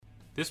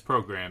This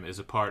program is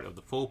a part of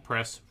the Full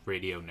Press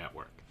Radio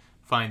Network.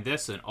 Find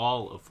this and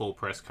all of Full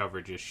Press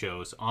Coverage's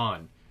shows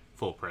on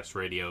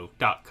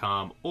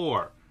fullpressradio.com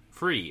or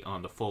free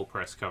on the Full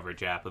Press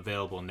Coverage app,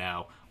 available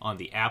now on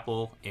the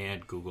Apple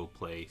and Google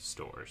Play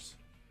stores.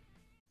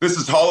 This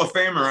is Hall of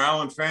Famer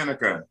Alan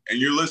Faneca, and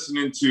you're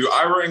listening to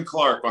Ira and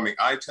Clark on the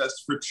Eye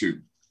Test for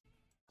Two.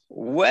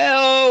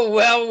 Well,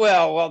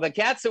 the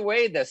cat's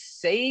away, the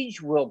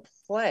sage will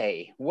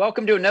play.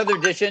 Welcome to another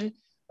edition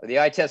of the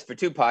Eye Test for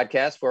Two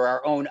podcast, where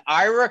our own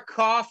Ira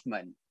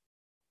Kaufman,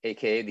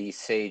 aka the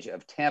Sage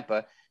of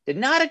Tampa, did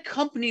not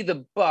accompany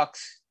the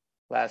Bucks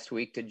last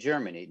week to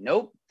Germany.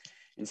 Nope.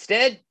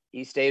 Instead,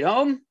 he stayed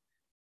home,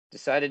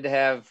 decided to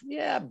have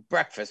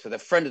breakfast with a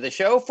friend of the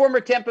show, former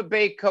Tampa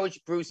Bay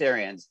coach Bruce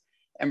Arians.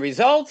 And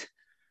result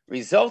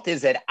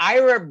is that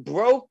Ira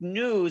broke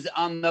news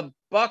on the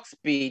Bucks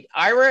beat.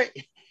 Ira,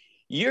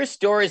 your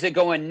stories are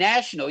going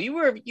national. You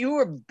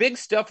were big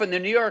stuff in the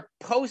New York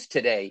Post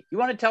today. You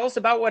want to tell us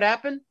about what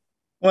happened?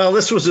 Well,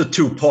 this was a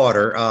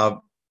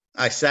two-parter.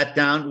 I sat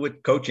down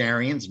with Coach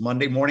Arians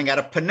Monday morning at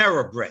a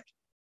Panera Bread.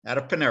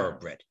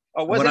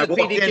 Oh, wasn't a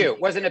PDQ?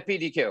 Wasn't a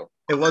PDQ?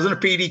 It wasn't a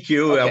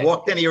PDQ. Okay. I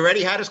walked in. He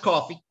already had his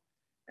coffee.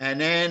 And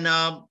then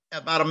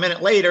about a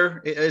minute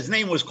later, his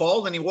name was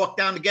called, and he walked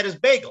down to get his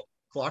bagel,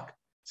 Clark.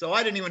 So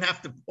I didn't even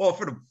have to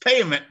offer to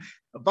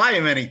buy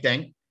him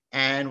anything.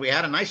 And we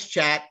had a nice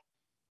chat.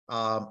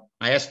 I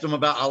asked him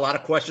about a lot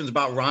of questions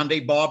about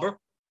Rondé Barber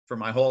for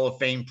my Hall of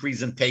Fame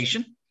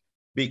presentation,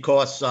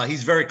 because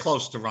he's very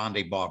close to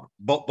Rondé Barber,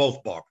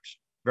 both Barbers,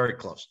 very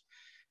close.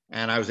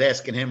 And I was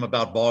asking him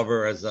about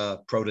Barber as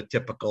a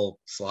prototypical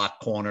slot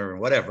corner and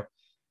whatever.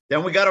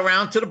 Then we got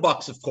around to the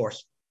Bucks, of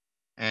course.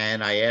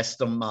 And I asked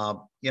him,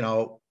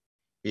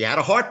 he had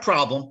a heart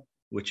problem,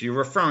 which you're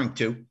referring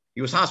to.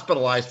 He was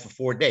hospitalized for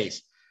 4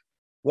 days.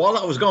 While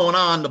that was going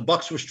on, the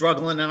Bucks were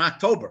struggling in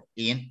October,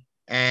 Ian.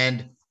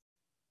 And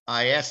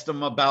I asked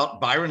him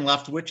about Byron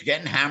Leftwich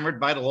getting hammered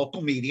by the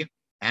local media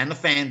and the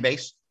fan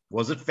base.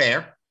 Was it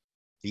fair?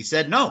 He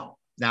said no.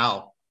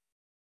 Now,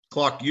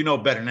 Clark, you know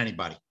better than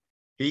anybody.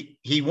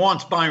 He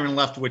wants Byron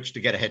Leftwich to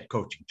get a head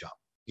coaching job.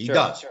 He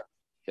does. Sure.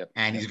 Yep.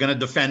 And he's going to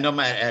defend him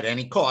at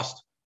any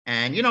cost.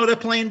 And, they're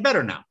playing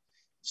better now.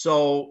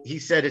 So he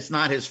said it's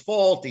not his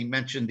fault. He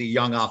mentioned the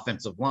young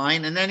offensive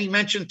line. And then he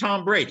mentioned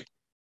Tom Brady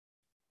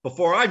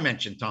before I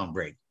mentioned Tom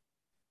Brady,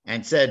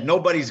 and said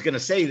nobody's going to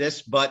say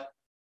this, but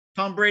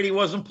Tom Brady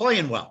wasn't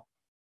playing well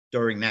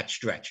during that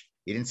stretch.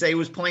 He didn't say he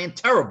was playing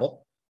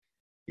terrible.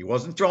 He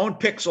wasn't throwing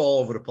picks all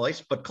over the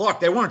place. But, Clark,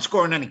 they weren't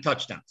scoring any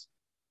touchdowns.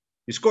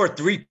 He scored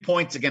 3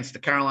 points against the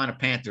Carolina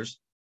Panthers.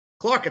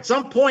 Clark, at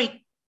some point,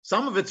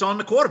 some of it's on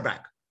the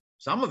quarterback.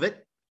 Some of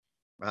it.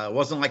 It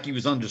wasn't like he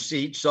was under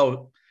siege.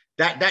 So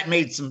that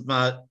made some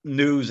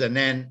news. And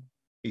then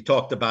he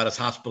talked about his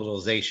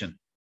hospitalization.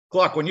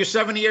 Clark, when you're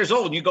 70 years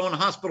old and you go in the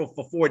hospital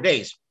for 4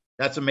 days,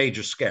 that's a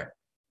major scare.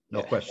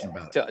 No question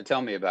about it.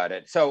 Tell me about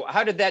it. So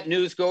how did that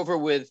news go over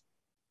with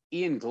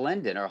Ian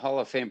Glendon, our Hall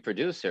of Fame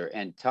producer,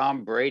 and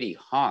Tom Brady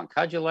honk?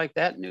 How'd you like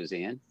that news,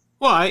 Ian?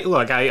 Well,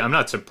 I'm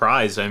not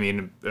surprised. I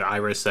mean,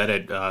 Ira said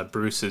it.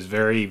 Bruce is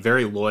very,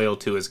 very loyal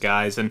to his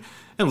guys. And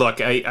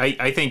look,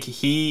 I think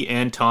he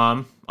and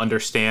Tom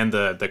understand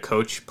the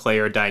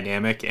coach-player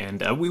dynamic.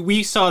 And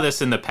we saw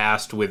this in the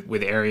past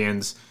with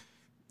Arians,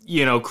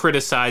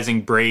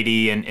 criticizing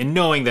Brady and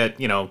knowing that,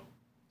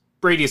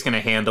 Brady's going to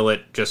handle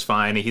it just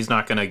fine. He's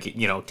not going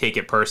to, take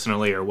it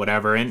personally or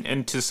whatever.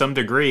 And to some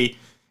degree,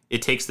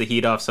 it takes the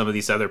heat off some of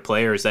these other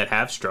players that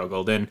have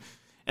struggled. And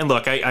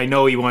look, I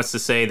know he wants to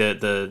say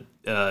that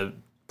the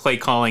play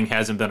calling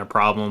hasn't been a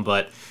problem,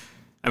 but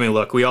I mean,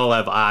 look, we all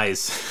have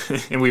eyes,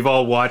 and we've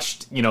all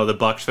watched, the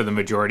Bucs for the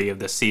majority of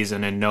this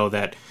season and know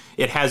that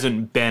it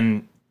hasn't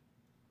been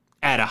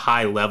at a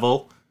high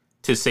level,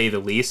 to say the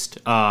least.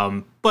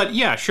 But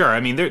yeah, sure. I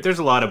mean, there's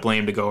a lot of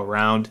blame to go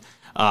around.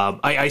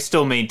 I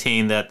still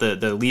maintain that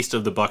the least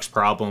of the Bucs'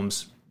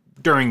 problems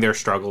during their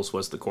struggles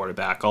was the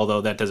quarterback,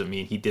 although that doesn't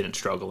mean he didn't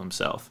struggle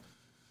himself.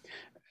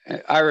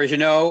 Ira,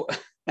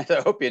 as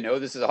I hope you know,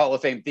 this is a Hall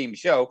of Fame themed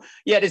show.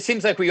 Yet it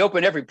seems like we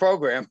open every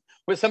program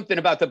with something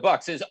about the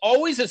Bucs. There's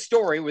always a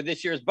story with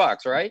this year's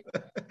Bucs, right?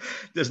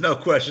 There's no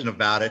question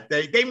about it.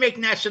 They make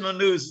national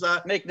news.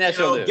 News.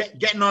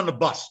 Getting on the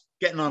bus.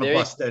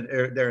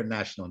 They're in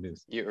national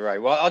news. You're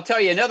right. Well, I'll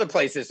tell you another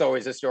place that's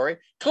always a story.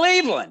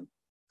 Cleveland.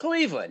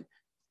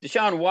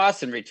 Deshaun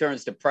Watson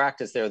returns to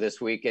practice there this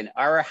week. And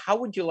Ira, how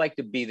would you like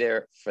to be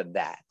there for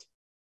that?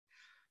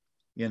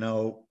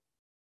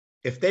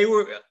 If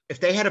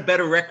they had a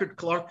better record,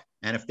 Clark,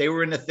 and if they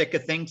were in the thick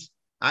of things,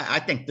 I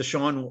think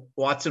Deshaun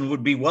Watson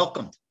would be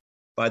welcomed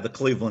by the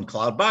Cleveland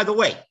crowd. By the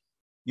way,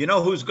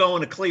 who's going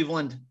to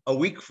Cleveland a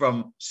week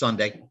from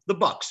Sunday? The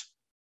Bucs,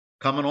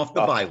 coming off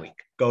the bye week,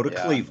 go to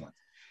Cleveland.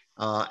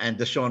 And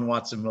Deshaun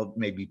Watson will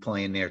maybe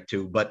playing there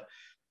too. But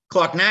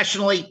Clark,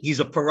 nationally, he's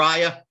a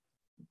pariah.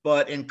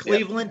 But in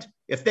Cleveland,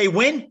 if they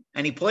win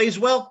and he plays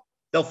well,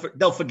 they'll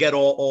forget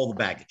all the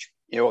baggage.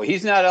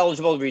 He's not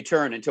eligible to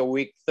return until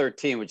week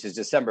 13, which is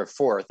December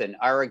 4th. And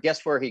Ira,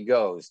 guess where he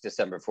goes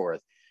December 4th?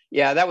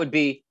 Yeah, that would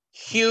be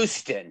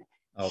Houston.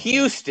 Oh,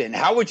 Houston,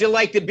 how would you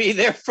like to be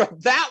there for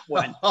that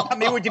one? I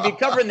mean, would you be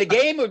covering the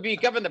game or would you be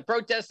covering the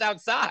protests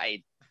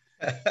outside?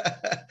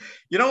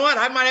 You know what?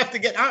 I might have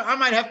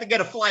to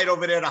get a flight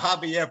over there to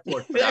Hobby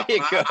Airport for that. There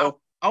you go.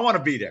 I want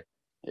to be there.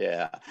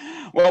 Yeah.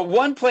 Well,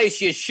 one place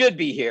you should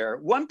be here,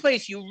 one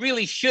place you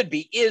really should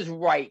be is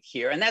right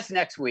here. And that's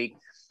next week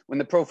when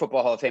the Pro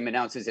Football Hall of Fame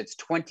announces its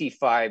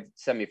 25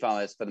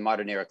 semifinalists for the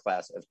modern era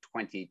class of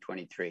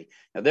 2023.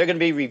 Now, they're going to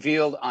be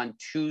revealed on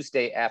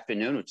Tuesday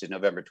afternoon, which is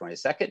November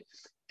 22nd.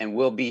 And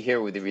we'll be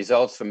here with the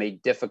results from a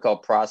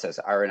difficult process.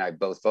 Ira and I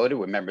both voted.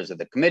 We're members of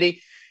the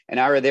committee. And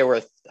Ira, there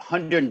were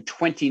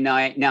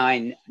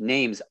 129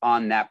 names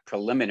on that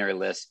preliminary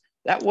list.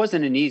 That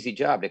wasn't an easy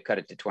job to cut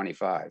it to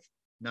 25.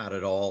 Not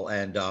at all.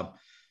 And,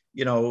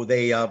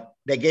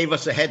 they gave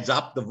us a heads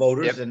up, the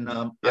voters. Yep.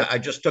 And I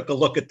just took a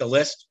look at the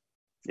list.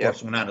 Of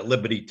course, we're not at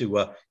liberty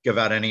to give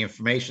out any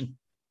information.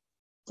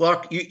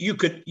 Clark, you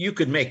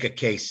could make a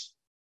case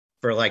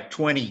for like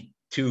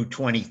 22,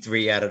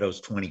 23 out of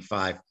those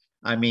 25.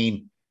 I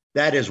mean,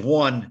 that is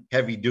one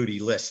heavy duty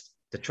list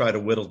to try to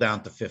whittle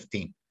down to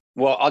 15.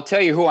 Well, I'll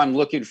tell you who I'm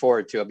looking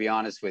forward to. I'll be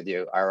honest with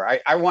you.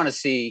 I want to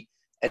see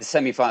at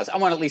semifinals. I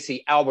want to at least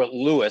see Albert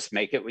Lewis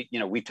make it.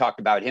 We talked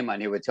about him on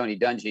here with Tony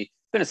Dungy.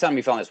 Been a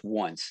semifinalist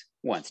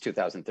once,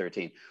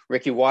 2013.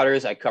 Ricky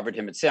Waters, I covered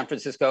him in San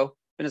Francisco.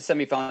 Been a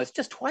semifinalist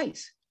just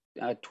twice,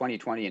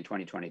 2020 and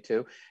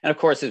 2022. And of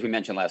course, as we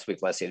mentioned last week,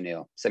 Leslie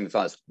O'Neill,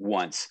 semifinalist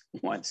once,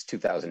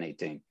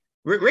 2018.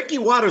 Ricky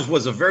Waters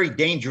was a very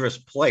dangerous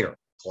player,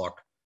 Clark.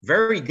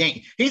 Very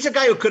dangerous. He's a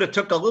guy who could have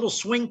took a little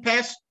swing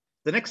pass.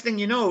 The next thing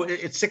you know,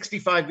 it's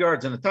 65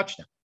 yards and a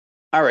touchdown.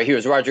 All right,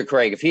 here's Roger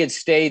Craig. If he had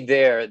stayed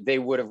there, they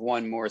would have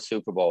won more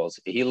Super Bowls.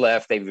 He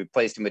left. They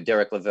replaced him with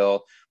Derek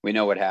LaVille. We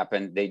know what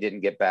happened. They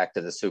didn't get back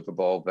to the Super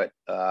Bowl, but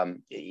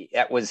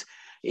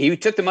he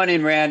took the money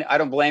and ran. I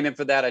don't blame him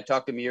for that. I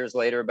talked to him years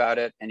later about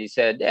it, and he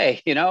said,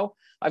 hey,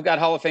 I've got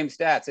Hall of Fame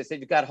stats. I said,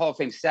 you've got Hall of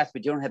Fame stats,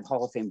 but you don't have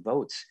Hall of Fame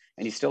votes,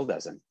 and he still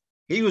doesn't.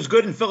 He was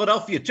good in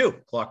Philadelphia too,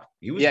 Clark.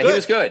 He was good. He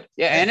was good.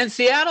 Yeah, and in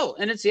Seattle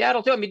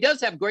too. I mean, he does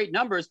have great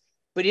numbers,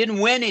 but he didn't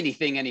win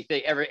anything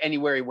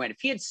anywhere he went.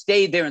 If he had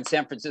stayed there in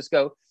San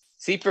Francisco,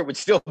 Seifert would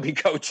still be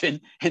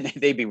coaching, and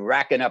they'd be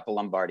racking up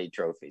Lombardi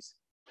trophies.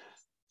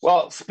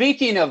 Well,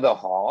 speaking of the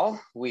Hall,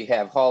 we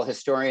have Hall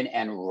historian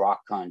and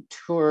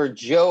raconteur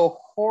Joe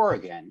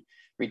Horrigan,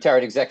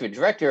 retired executive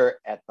director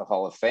at the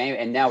Hall of Fame,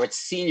 and now it's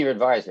senior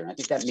advisor. And I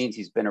think that means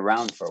he's been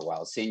around for a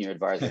while, senior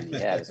advisor, and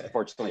he has,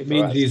 fortunately. It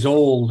means he's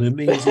old. It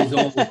means he's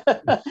old.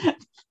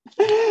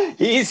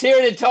 He's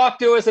here to talk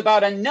to us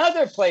about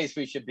another place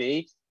we should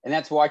be, and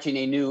that's watching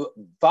a new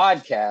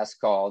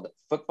VODcast called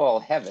Football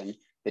Heaven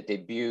that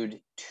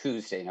debuted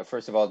Tuesday. Now,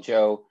 first of all,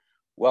 Joe,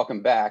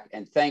 welcome back,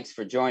 and thanks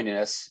for joining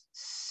us.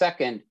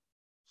 Second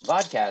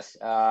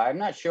VODcast. I'm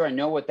not sure I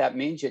know what that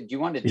means. Do you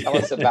want to tell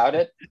us about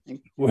it?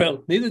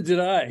 Well, neither did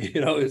I.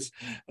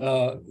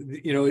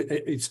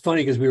 It's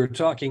funny because we were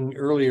talking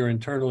earlier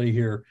internally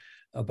here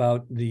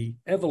about the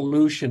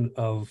evolution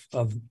of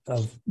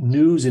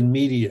news and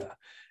media,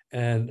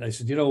 and I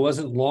said, it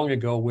wasn't long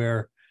ago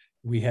where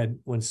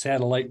when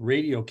satellite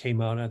radio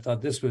came out, and I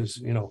thought this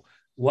was,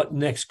 what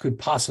next could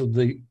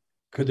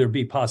there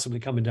be possibly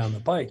coming down the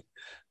pike?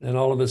 And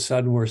all of a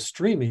sudden we're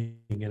streaming,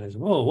 and I said,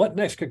 what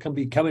next could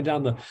be coming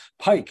down the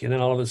pike? And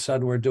then all of a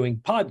sudden we're doing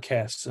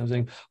podcasts. And I'm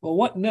saying,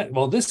 what next?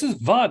 Well, this is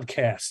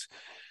VODcast.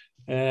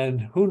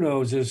 And who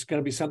knows, there's going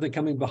to be something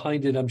coming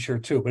behind it, I'm sure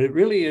too. But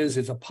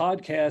it's a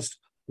podcast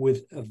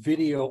with a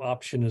video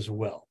option as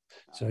well.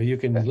 So you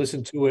can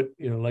listen to it,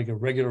 like a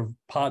regular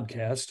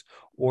podcast,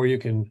 or you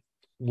can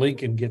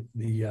link and get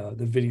the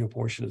video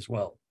portion as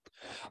well.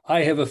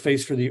 I have a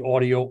face for the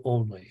audio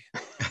only.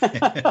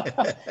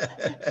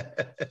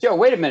 Joe,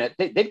 wait a minute.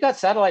 They've got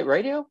satellite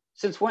radio?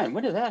 Since when?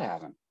 When did that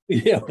happen?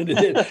 Yeah, when it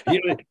did.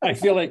 I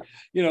feel like,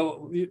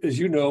 as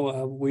you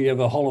know, we have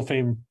a Hall of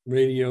Fame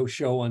radio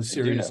show on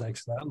Sirius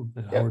XM.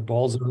 Yep. Howard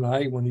Balzer and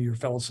I, one of your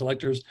fellow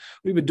selectors,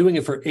 we've been doing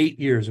it for 8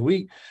 years.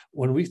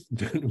 When we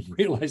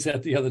realized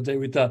that the other day,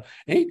 we thought,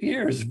 8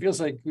 years, it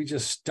feels like we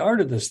just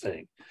started this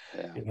thing.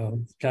 Yeah.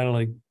 It's kind of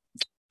like,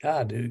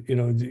 God,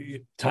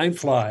 time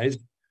flies,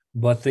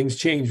 but things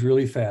change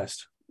really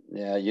fast.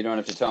 Yeah, you don't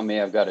have to tell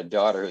me. I've got a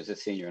daughter who's a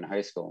senior in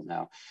high school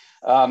now.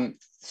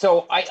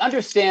 So I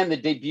understand the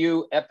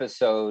debut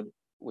episode,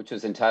 which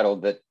was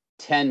entitled The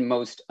 10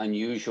 Most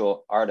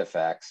Unusual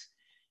Artifacts.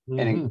 Mm-hmm.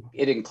 And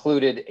it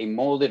included a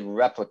molded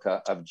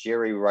replica of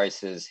Jerry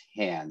Rice's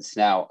hands.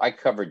 Now, I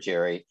covered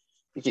Jerry.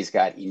 I think he's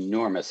got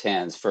enormous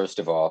hands, first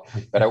of all.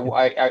 But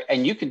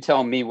and you can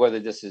tell me whether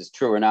this is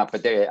true or not,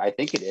 but I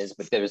think it is.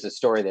 But there's a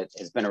story that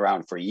has been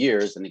around for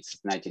years, I think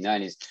since the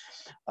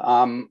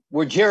 1990s,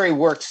 where Jerry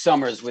worked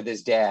summers with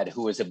his dad,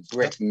 who was a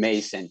brick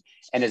mason.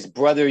 And his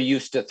brother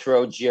used to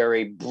throw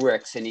Jerry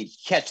bricks, and he'd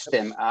catch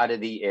them out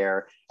of the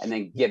air and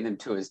then give them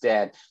to his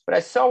dad. But I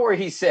saw where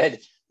he said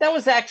that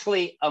was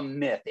actually a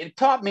myth. It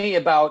taught me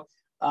about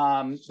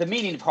the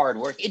meaning of hard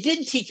work. It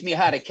didn't teach me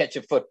how to catch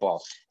a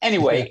football.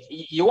 Anyway,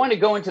 you want to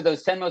go into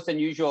those 10 most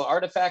unusual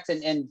artifacts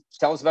and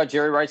tell us about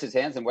Jerry Rice's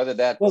hands and whether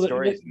that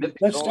story is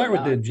mythical. Let's start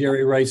with the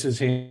Jerry Rice's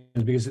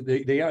hands, because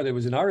they are. There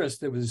was an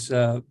artist that was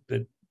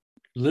that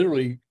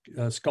literally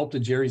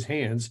sculpted Jerry's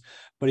hands,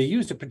 but he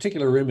used a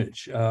particular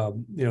image,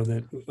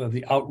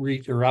 the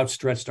outreach or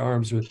outstretched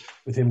arms with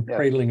him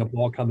cradling a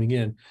ball coming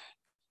in.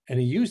 And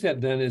he used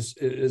that then as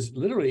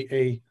literally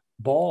a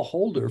ball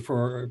holder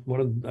for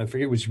one of, I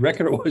forget which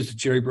record it was that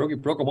Jerry broke. He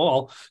broke them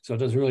all, so it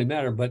doesn't really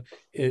matter, but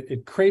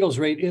it cradles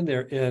right in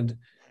there. And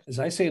as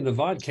I say in the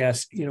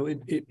VODcast,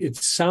 it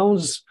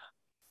sounds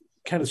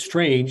kind of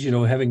strange,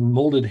 having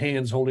molded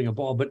hands holding a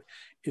ball, but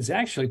it's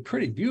actually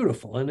pretty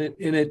beautiful. And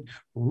it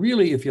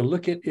really, if you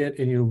look at it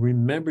and you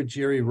remember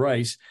Jerry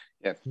Rice,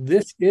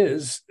 this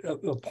is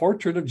a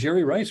portrait of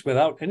Jerry Rice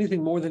without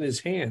anything more than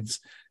his hands.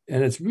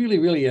 And it's really,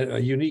 really a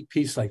unique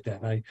piece like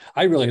that.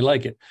 I really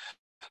like it.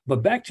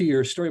 But back to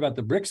your story about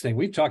the bricks thing,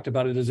 we talked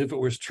about it as if it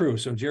was true.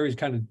 So Jerry's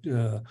kind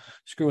of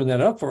screwing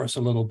that up for us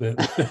a little bit.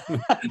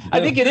 I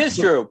think it is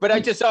true, but I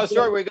just saw a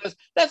story where he goes,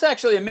 "That's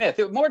actually a myth."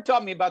 It more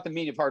taught me about the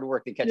meaning of hard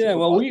work than catching. Yeah,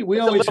 well, we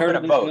always heard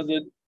of both.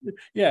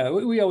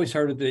 We always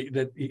heard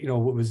that it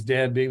was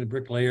Dad being the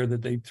bricklayer,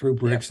 that they threw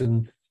bricks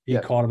and he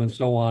caught them and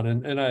so on.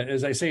 And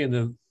as I say in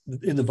the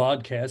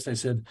VODcast, I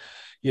said,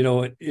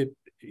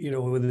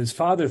 with his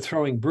father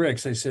throwing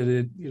bricks, I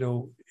said,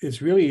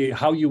 it's really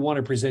how you want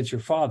to present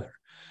your father.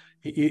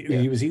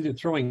 He was either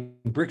throwing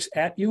bricks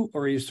at you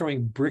or he was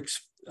throwing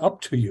bricks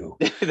up to you.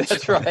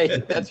 That's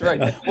right. That's right.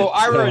 Well,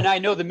 Ira and I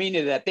know the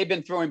meaning of that. They've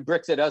been throwing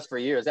bricks at us for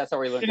years. That's how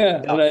we learned.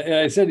 Yeah, and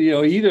I said, he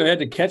either had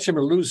to catch him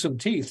or lose some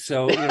teeth.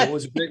 So it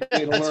was a great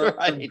way to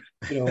learn,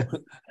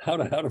 how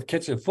to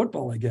catch a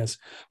football, I guess.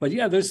 But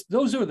yeah,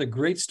 those are the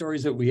great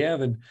stories that we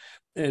have,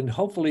 and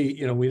hopefully,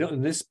 we don't,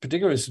 in this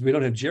particular instance, we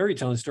don't have Jerry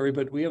telling the story,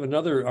 but we have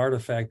another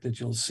artifact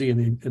that you'll see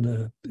in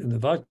the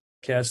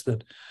VODcast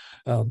that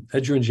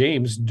Edgerrin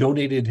James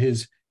donated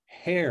his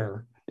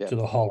hair to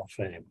the Hall of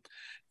Fame.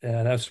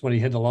 And that's when he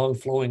had the long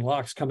flowing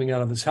locks coming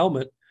out of his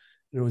helmet.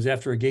 And it was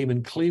after a game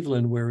in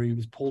Cleveland where he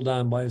was pulled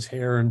on by his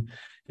hair. And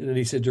then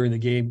he said during the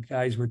game,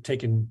 guys were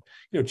taking,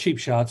 cheap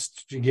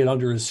shots to get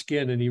under his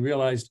skin. And he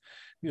realized,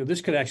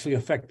 this could actually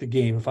affect the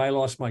game if I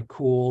lost my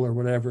cool or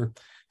whatever.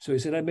 So he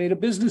said, I made a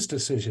business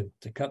decision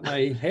to cut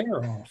my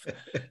hair off.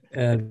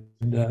 And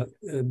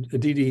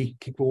Aditi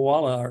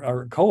Kikwala,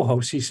 our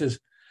co-host, he says,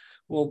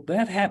 well,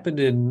 that happened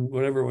in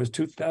whatever it was,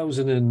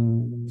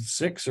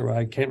 2006, or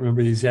I can't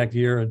remember the exact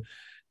year.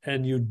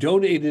 And you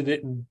donated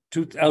it in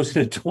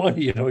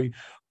 2020,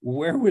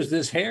 where was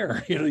this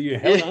hair? You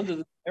held onto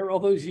the hair all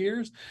those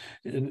years.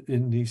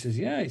 And he says,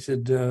 he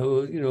said,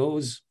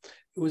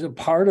 it was a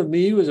part of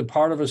me. It was a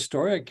part of a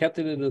story. I kept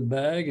it in a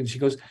bag. And she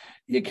goes,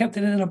 you kept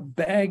it in a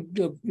bag,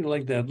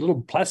 like that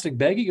little plastic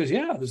bag? He goes,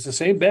 yeah, it's the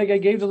same bag I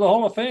gave to the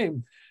Hall of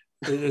Fame.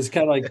 It's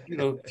kind of like,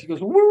 she goes,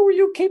 well, where were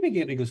you keeping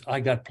it? And he goes, I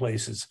got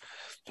places.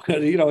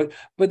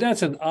 But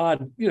that's an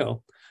odd,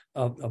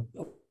 a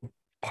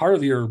part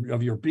of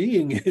your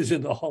being is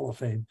in the Hall of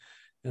Fame.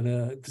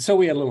 And so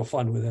we had a little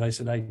fun with it. I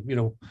said,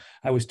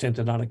 I was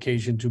tempted on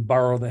occasion to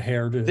borrow the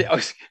hair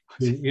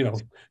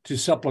to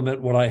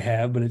supplement what I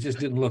have, but it just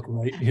didn't look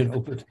right,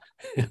 But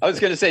I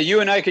was going to say,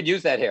 you and I could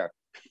use that hair.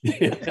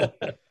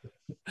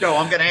 Joe,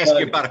 I'm going to ask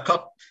you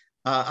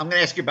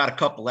about a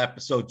couple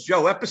episodes.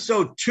 Joe,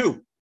 episode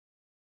 2,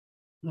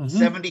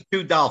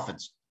 72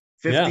 Dolphins,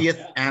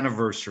 50th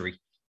anniversary.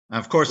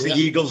 Of course, the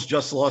Eagles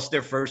just lost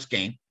their first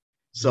game.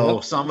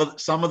 So some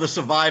of the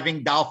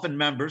surviving Dolphin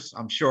members,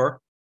 I'm sure,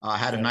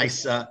 had a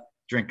nice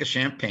drink of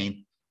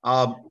champagne.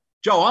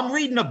 Joe, I'm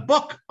reading a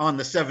book on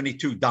the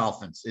 72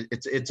 Dolphins.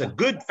 It's a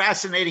good,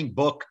 fascinating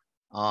book.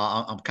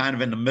 I'm kind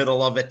of in the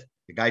middle of it.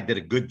 The guy did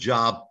a good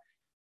job.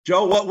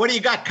 Joe, what do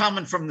you got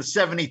coming from the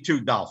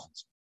 72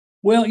 Dolphins?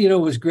 Well, it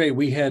was great.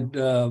 We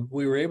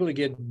were able to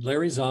get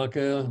Larry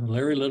Zonka,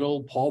 Larry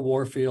Little, Paul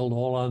Warfield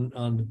all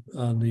on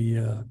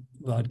the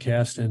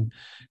VODcast, and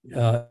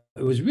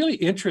it was really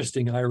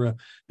interesting, Ira,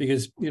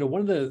 because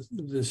one of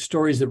the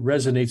stories that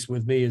resonates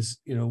with me is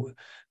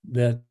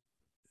that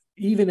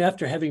even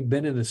after having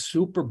been in the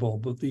Super Bowl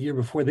the year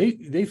before,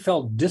 they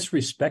felt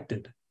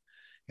disrespected.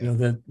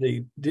 That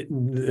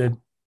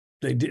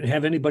they didn't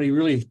have anybody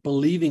really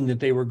believing that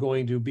they were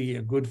going to be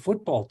a good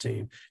football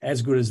team,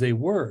 as good as they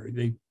were.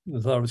 They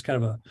thought it was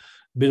kind of a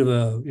bit of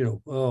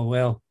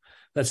a,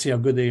 let's see how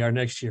good they are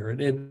next year.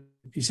 And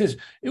he says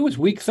it was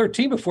week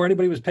 13 before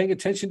anybody was paying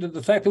attention to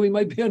the fact that we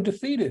might be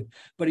undefeated.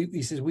 But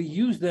he says we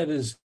used that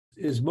as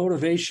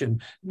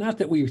motivation, not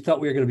that we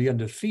thought we were going to be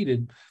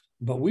undefeated,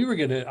 but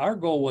our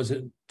goal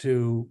wasn't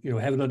to,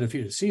 have an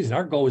undefeated season.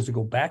 Our goal was to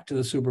go back to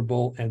the Super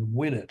Bowl and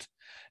win it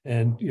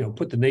and,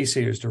 put the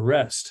naysayers to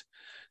rest.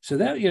 So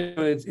that,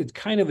 it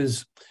kind of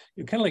is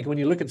kind of like when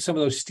you look at some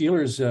of those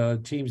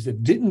Steelers teams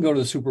that didn't go to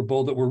the Super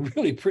Bowl that were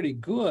really pretty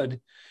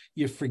good,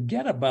 you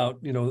forget about,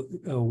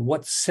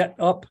 what set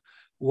up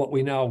what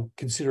we now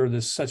consider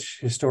this such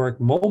historic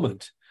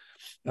moment.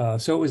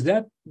 So it was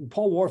that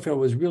Paul Warfield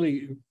was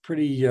really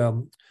pretty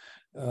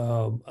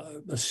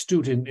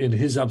astute in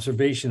his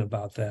observation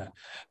about that.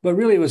 But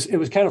really, it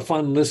was kind of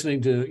fun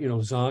listening to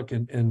Zonk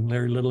and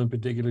Larry Little in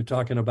particular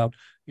talking about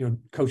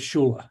Coach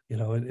Shula.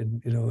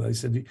 And I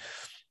said,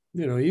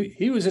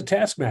 he was a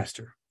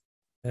taskmaster,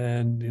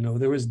 and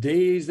there was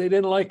days they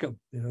didn't like him.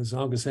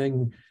 Zonk was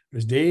saying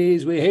there's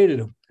days we hated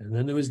him, and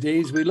then there was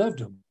days we loved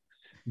him.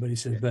 But he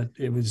said, but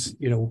it was,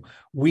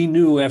 we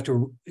knew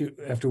after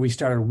we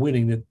started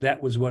winning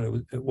that was what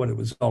it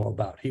was all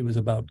about. He was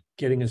about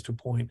getting us to a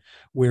point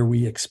where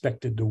we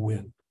expected to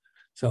win.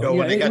 So Joe, go ahead.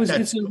 When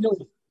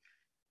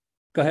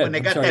they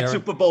got that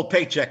Super Bowl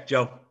paycheck,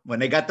 Joe, when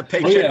they got the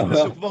paycheck from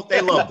the Super Bowl,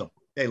 they loved him.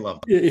 They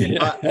loved him.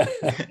 Yeah.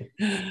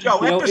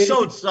 Joe,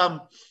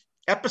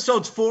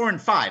 episodes 4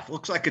 and 5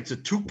 looks like it's a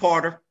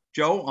two-parter,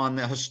 Joe, on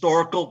the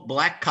historical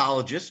Black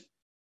colleges.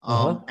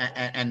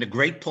 And the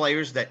great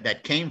players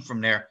that came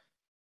from there.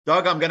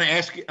 Doug, I'm going to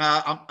ask you.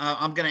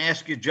 I'm going to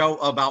ask you, Joe,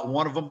 about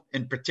one of them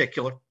in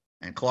particular.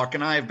 And Clark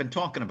and I have been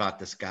talking about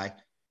this guy.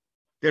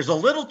 There's a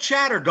little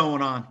chatter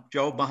going on,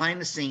 Joe,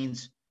 behind the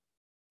scenes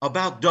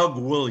about Doug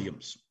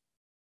Williams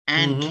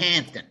and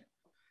Canton.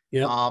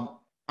 Yeah.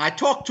 I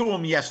talked to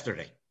him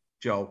yesterday,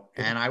 Joe,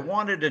 and I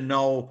wanted to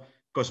know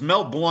because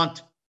Mel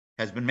Blount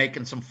has been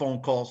making some phone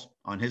calls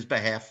on his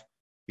behalf.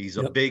 He's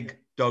a big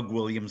Doug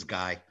Williams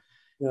guy.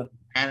 Yeah.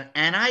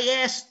 And I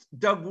asked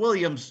Doug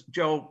Williams,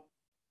 Joe,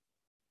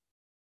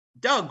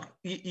 Doug,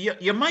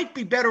 you might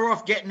be better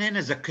off getting in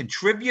as a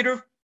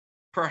contributor,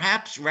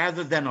 perhaps,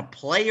 rather than a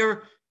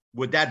player.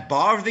 Would that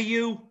bother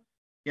you?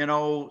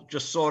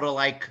 Just sort of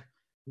like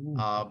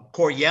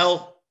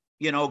Coryell,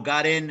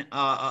 got in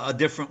a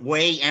different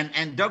way.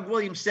 And Doug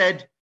Williams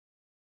said,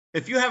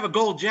 if you have a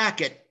gold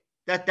jacket,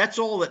 that's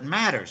all that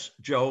matters,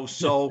 Joe.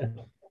 So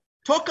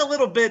talk a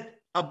little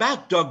bit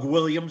about Doug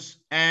Williams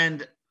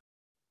and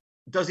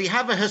does he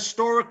have a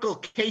historical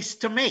case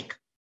to make?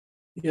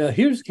 Yeah,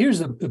 here's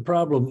the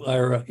problem,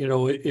 Ira.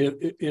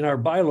 In our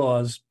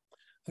bylaws,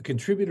 a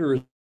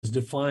contributor is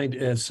defined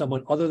as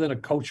someone other than a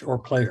coach or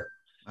player.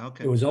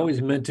 Okay. It was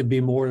always meant to be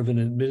more of an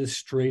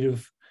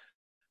administrative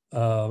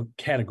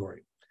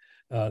category.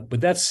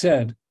 But that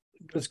said,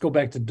 let's go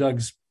back to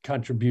Doug's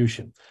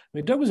contribution. I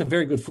mean, Doug was a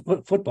very good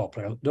football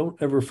player.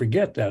 Don't ever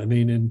forget that. I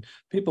mean, and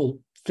people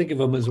think of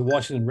him as a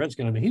Washington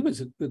Redskin. I mean, he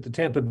was with the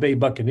Tampa Bay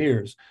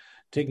Buccaneers,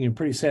 taking a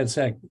pretty sad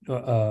sack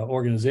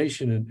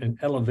organization and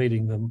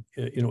elevating them,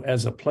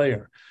 as a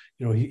player.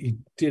 He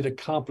did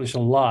accomplish a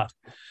lot.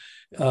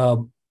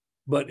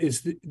 But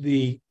it's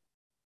the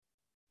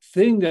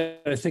thing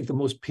that I think the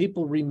most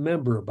people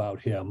remember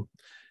about him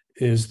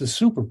is the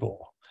Super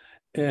Bowl.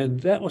 And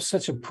that was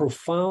such a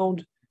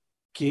profound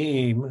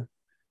game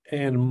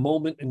and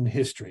moment in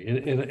history.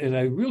 And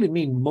I really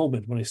mean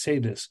moment when I say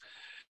this,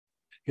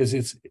 because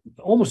it's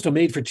almost a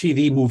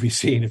made-for-TV movie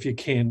scene, if you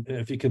can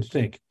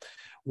think.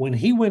 When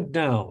he went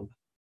down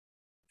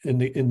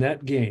in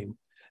that game,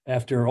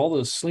 after all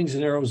the slings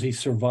and arrows he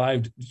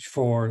survived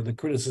for the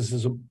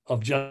criticism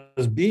of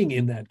just being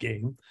in that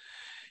game,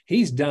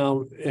 he's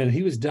down, and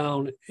he was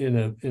down in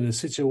a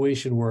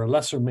situation where a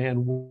lesser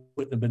man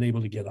wouldn't have been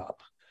able to get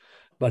up.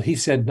 But he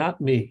said, not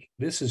me.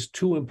 This is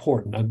too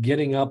important. I'm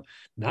getting up,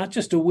 not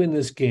just to win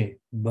this game,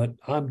 but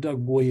I'm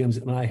Doug Williams,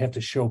 and I have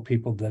to show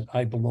people that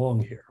I belong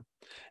here.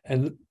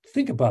 And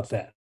think about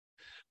that.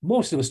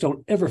 Most of us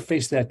don't ever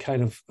face that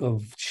kind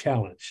of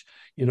challenge.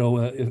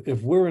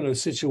 If we're in a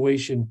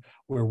situation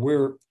where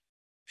we're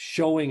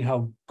showing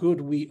how good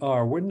we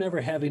are, we're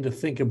never having to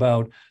think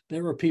about,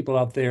 there are people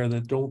out there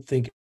that don't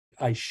think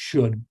I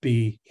should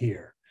be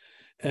here.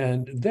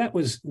 And that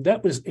was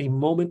a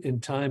moment in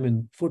time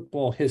in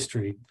football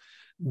history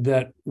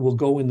that will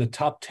go in the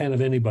top 10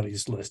 of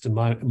anybody's list, in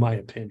my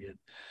opinion.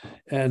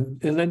 And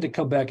then to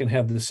come back and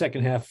have the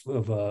second half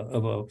of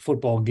a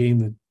football game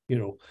that,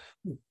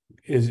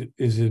 is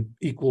it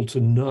equal to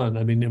none?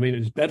 I mean,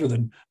 it's better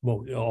than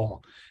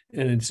all,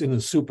 and it's in the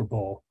Super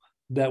Bowl.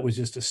 That was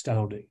just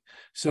astounding.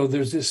 So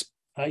there's this,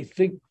 I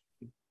think,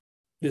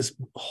 this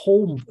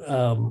whole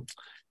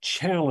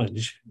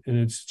challenge, and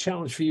it's a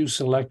challenge for you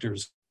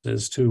selectors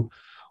as to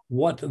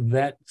what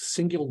that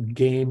single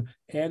game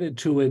added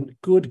to a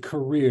good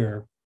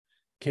career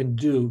can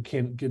do.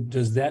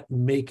 Does that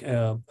make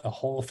a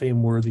Hall of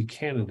Fame worthy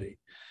candidate?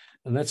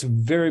 And that's a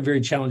very, very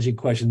challenging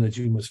question that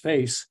you must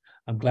face.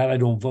 I'm glad I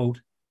don't vote.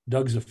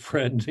 Doug's a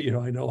friend,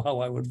 I know how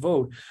I would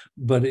vote,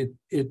 but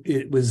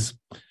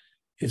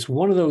it's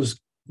one of those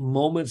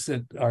moments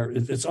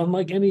it's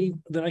unlike any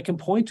that I can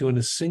point to in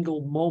a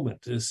single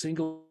moment, a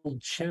single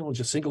challenge,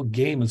 a single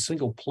game, a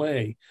single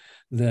play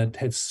that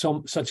had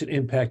such an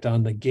impact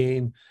on the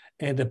game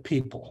and the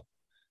people.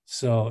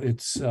 So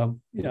it's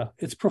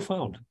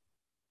profound.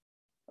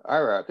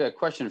 Ira, a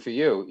question for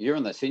you. You're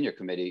on the senior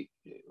committee.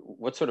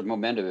 What sort of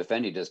momentum, if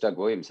any, does Doug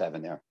Williams have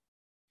in there?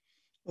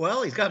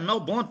 Well, he's got Mel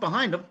Blount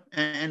behind him,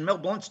 and Mel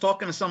Blount's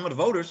talking to some of the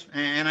voters,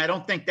 and I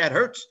don't think that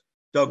hurts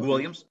Doug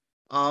Williams.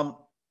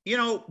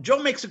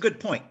 Joe makes a good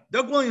point.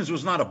 Doug Williams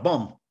was not a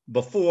bum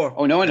before.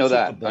 Oh, no, I know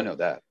that. I know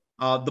that.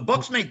 The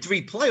Bucs made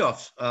 3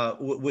 playoffs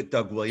with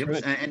Doug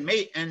Williams, right, and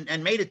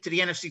made it to the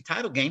NFC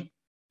title game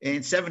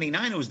In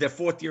 79, it was their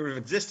 4th year of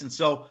existence.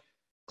 So,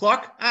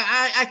 Clark,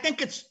 I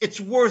think it's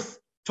worth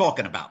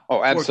talking about.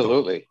 Oh,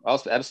 absolutely.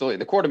 Absolutely.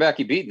 The quarterback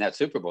he beat in that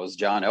Super Bowl is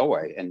John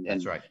Elway. And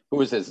That's right. Who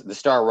was the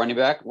star running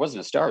back? It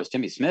wasn't a star. It was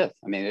Timmy Smith.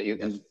 I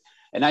mean,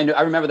 and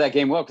I remember that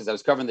game well because I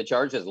was covering the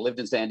Chargers. I lived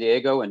in San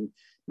Diego and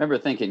remember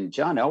thinking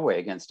John Elway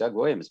against Doug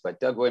Williams. But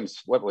Doug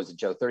Williams, what was it,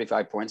 Joe?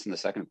 35 points in the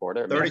second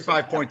quarter?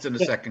 35 points in the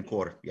second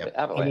quarter. Yeah.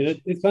 I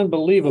mean, it's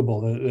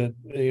unbelievable that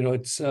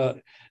it's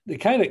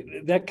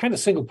that kind of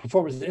single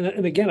performance.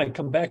 And again, I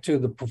come back to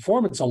the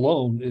performance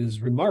alone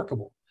is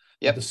remarkable.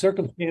 Yep. The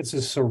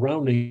circumstances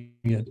surrounding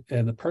it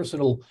and the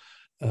personal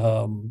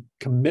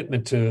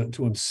commitment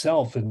to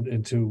himself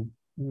and to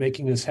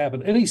making this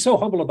happen. And he's so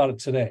humble about it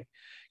today.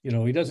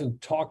 He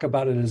doesn't talk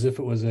about it as if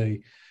it was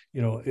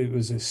it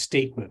was a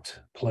statement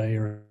play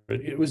or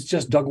it was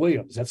just Doug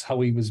Williams. That's how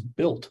he was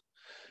built.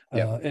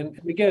 Yep. And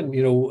again,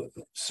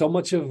 so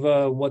much of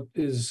what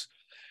is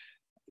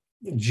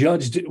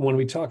judged when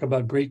we talk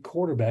about great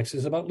quarterbacks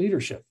is about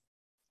leadership.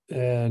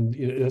 And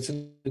that's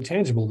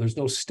intangible. There's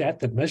no stat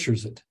that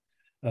measures it.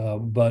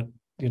 But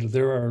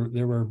there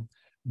were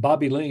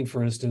Bobby Lane,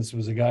 for instance,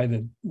 was a guy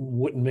that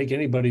wouldn't make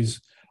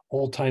anybody's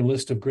all-time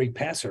list of great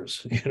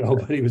passers,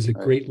 but he was a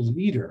great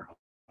leader.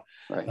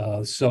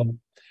 Right. So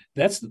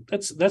that's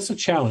a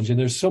challenge. And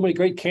there's so many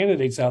great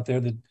candidates out there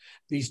that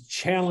these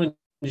challenge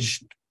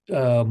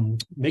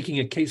making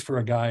a case for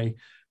a guy,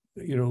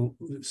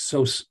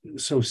 so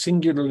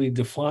singularly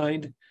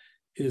defined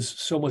is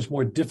so much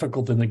more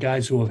difficult than the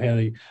guys who have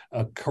had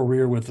a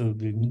career with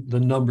the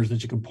numbers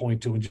that you can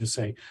point to and just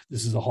say,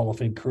 this is a Hall of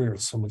Fame career.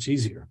 It's so much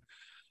easier.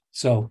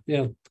 So,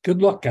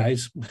 good luck,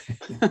 guys.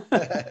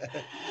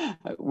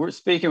 We're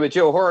speaking with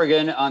Joe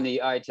Horrigan on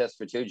the Eye Test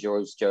for Two.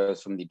 Joe's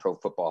from the Pro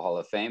Football Hall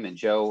of Fame. And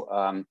Joe,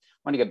 I want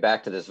to get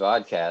back to this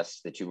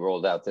VODcast that you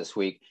rolled out this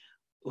week.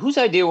 Whose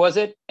idea was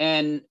it?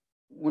 And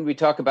when we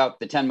talk about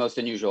the 10 most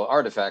unusual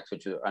artifacts,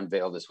 which were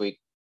unveiled this week,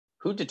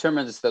 who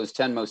determines those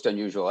 10 most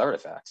unusual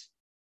artifacts?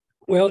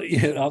 Well,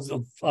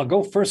 I'll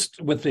go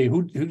first with the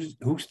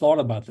who's thought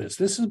about this.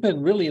 This has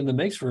been really in the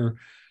mix for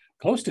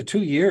close to 2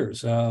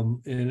 years,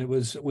 and it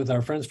was with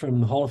our friends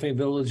from Hall of Fame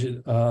Village.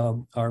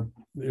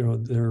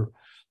 They're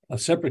a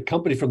separate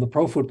company from the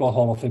Pro Football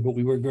Hall of Fame, but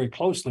we work very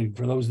closely.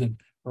 For those that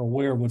are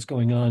aware of what's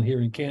going on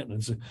here in Canton,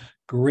 it's a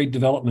great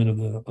development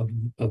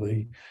of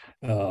a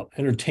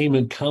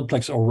entertainment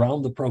complex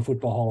around the Pro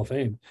Football Hall of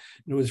Fame.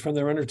 It was from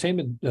their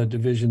entertainment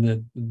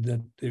division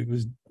that it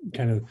was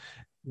kind of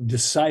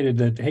decided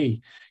that, hey,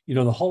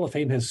 the Hall of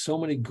Fame has so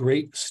many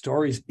great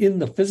stories in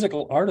the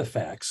physical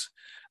artifacts,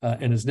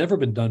 and it's never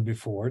been done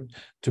before,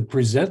 to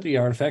present the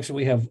artifacts. And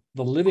we have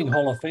the living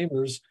Hall of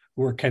Famers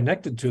who are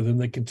connected to them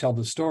that can tell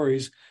the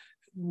stories,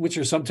 which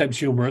are sometimes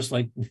humorous,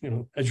 like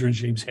Edgar and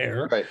James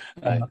Hare, right.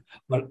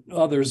 But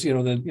others,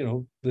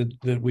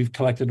 that we've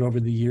collected over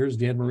the years.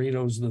 Dan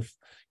Marino's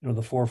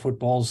the 4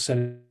 footballs,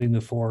 setting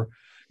the 4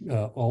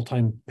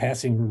 all-time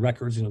passing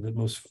records. The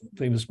most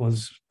famous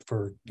ones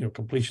for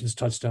completions,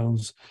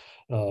 touchdowns,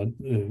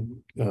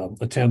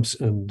 attempts,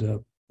 and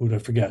who did I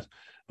forget?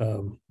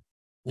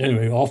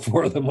 Anyway, all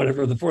 4 of them.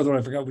 Whatever the 4th one,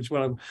 I forgot which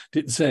one I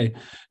didn't say.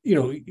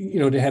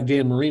 To have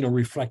Dan Marino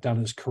reflect on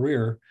his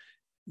career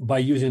by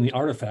using the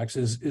artifacts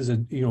is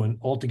an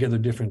altogether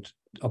different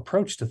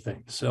approach to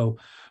things. So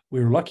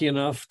we were lucky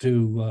enough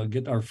to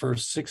get our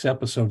first 6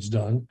 episodes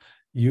done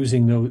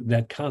using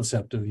that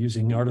concept of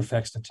using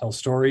artifacts to tell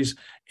stories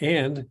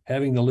and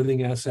having the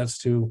living assets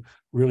to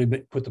really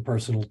put the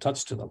personal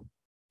touch to them.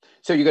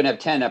 So you're going to have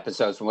 10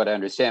 episodes from what I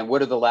understand.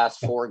 What are the last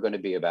 4 going to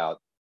be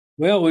about?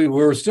 Well,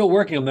 we're still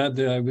working on that.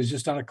 I was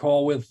just on a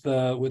call with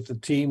the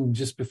team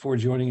just before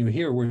joining you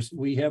here, where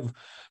we have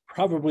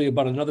probably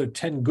about another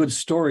 10 good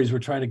stories we're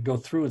trying to go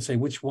through and say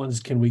which ones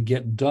can we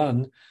get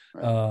done,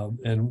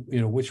 and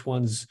which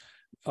ones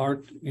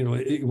aren't.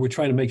 We're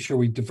trying to make sure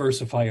we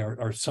diversify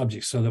our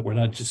subjects so that we're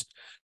not just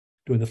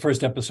doing the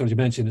first episode you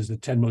mentioned is the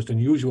 10 most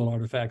unusual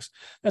artifacts.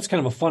 That's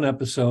kind of a fun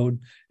episode.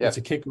 Yeah. It's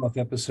a kickoff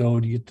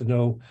episode. You get to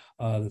know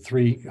the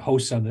 3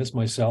 hosts on this,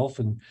 myself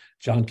and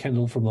John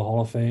Kendall from the Hall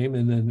of Fame,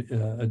 and then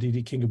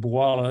Aditi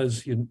Kingabuwala,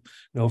 as you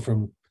know,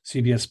 from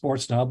CBS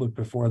Sports now, but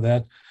before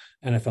that,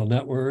 NFL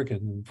Network,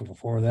 and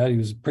before that, he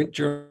was a print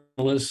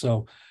journalist.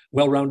 So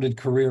well-rounded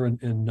career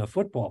in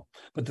football.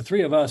 But the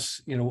 3 of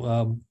us,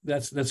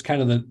 that's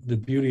kind of the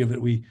beauty of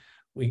it.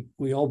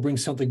 We all bring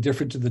something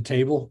different to the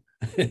table,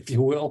 if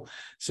you will.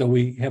 So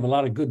we have a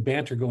lot of good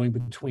banter going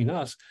between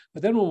us.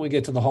 But then when we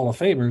get to the Hall of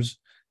Famers,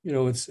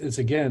 it's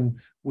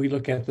again, we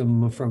look at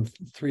them from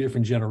 3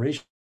 different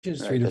generations,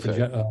 3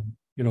 different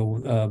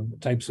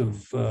types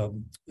of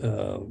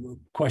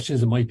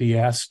questions that might be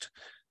asked.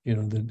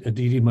 That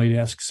Aditi might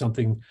ask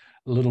something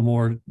a little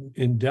more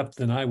in depth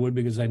than I would,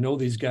 because I know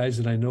these guys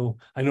and I know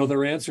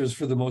their answers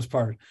for the most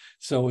part.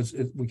 So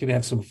we can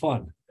have some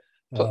fun.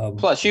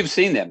 Plus, you've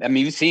seen them. I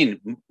mean, you've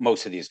seen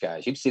most of these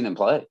guys. You've seen them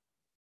play.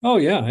 Oh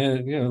yeah,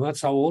 and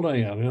that's how old I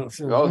am. It's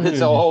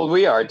how old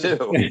we are too.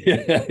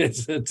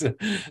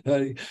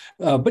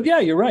 But yeah,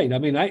 you're right. I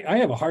mean, I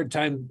have a hard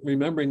time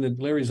remembering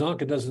that Larry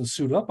Zonka doesn't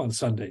suit up on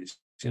Sundays.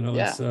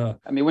 Yeah. It's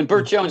I mean, when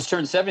Burt Jones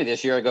turned 70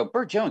 this year, I go,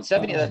 Burt Jones,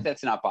 70,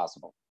 that's not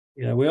possible.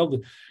 Yeah, well,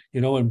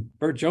 when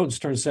Burt Jones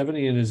turned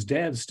 70 and his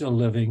dad's still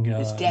living.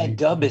 His dad,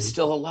 Dub, is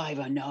still alive.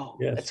 I know.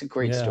 Yes, that's a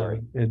great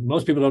story. And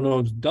most people don't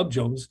know Dub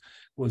Jones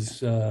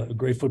was a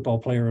great football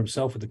player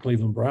himself with the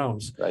Cleveland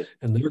Browns, right?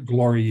 And their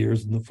glory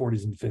years in the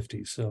 40s and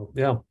 50s. So,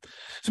 yeah.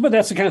 But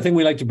that's the kind of thing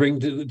we like to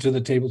bring to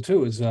the table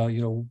too. Is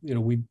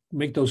we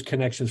make those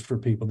connections for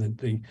people that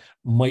they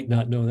might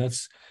not know.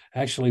 That's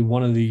actually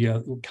one of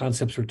the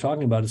concepts we're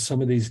talking about. Is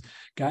some of these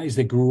guys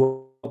that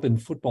grew up in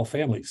football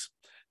families.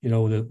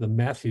 The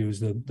Matthews,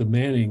 the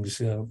Mannings,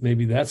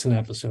 maybe that's an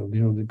episode,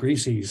 the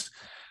Greaseys.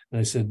 And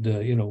I said,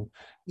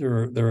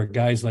 there are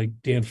guys like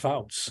Dan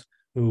Fouts,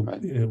 who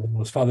right.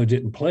 His father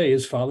didn't play.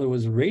 His father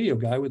was a radio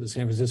guy with the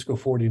San Francisco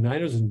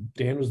 49ers, and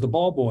Dan was the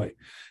ball boy.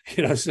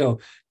 So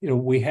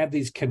we have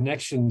these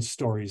connection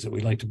stories that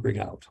we like to bring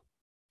out.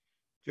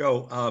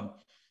 Joe,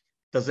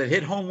 does it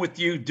hit home with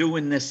you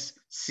doing this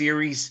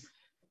series?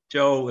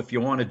 Joe, if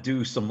you want to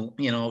do some,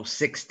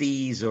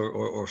 60s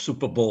or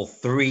Super Bowl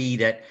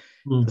III,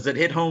 does it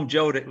hit home,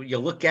 Joe, that you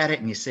look at it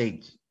and you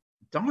say,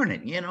 darn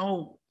it,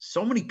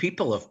 so many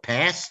people have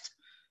passed,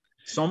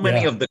 so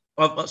many of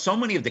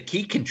the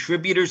key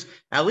contributors.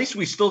 At least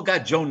we still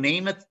got Joe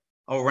Namath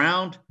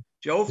around,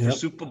 Joe, for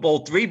Super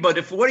Bowl III.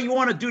 But what do you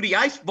want to do the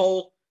Ice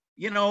Bowl,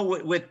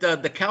 with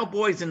the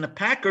Cowboys and the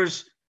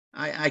Packers?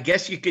 I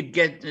guess you could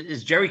get.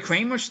 Is Jerry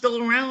Kramer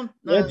still around?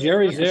 Yeah,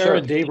 Jerry's there. Sure.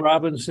 And Dave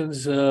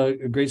Robinson's a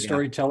great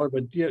storyteller.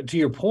 But to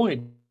your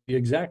point,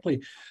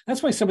 exactly.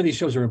 That's why some of these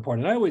shows are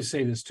important. I always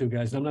say this too,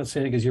 guys. And I'm not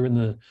saying it because you're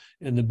in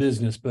the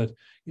business, but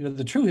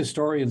the true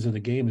historians of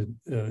the game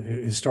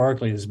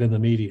historically has been the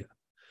media,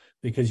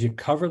 because you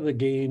cover the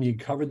game, you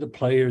cover the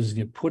players, and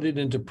you put it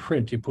into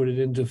print, you put it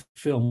into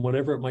film,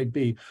 whatever it might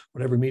be,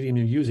 whatever medium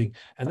you're using,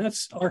 and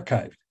that's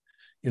archived.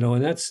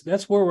 And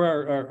that's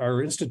where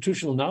our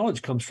institutional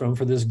knowledge comes from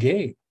for this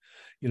game.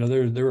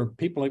 There are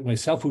people like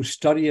myself who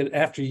study it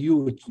after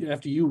you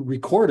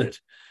record it.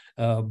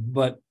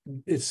 But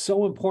it's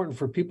so important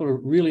for people to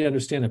really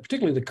understand it,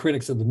 particularly the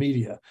critics of the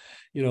media.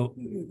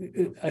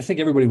 I think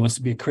everybody wants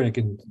to be a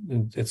critic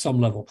at some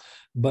level.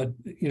 But,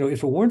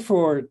 if it weren't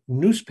for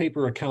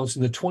newspaper accounts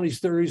in the 20s,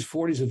 30s,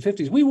 40s, and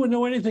 50s, we wouldn't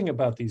know anything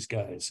about these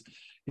guys.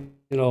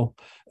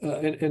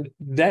 And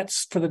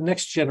that's for the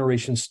next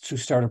generations to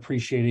start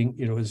appreciating,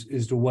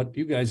 as to what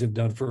you guys have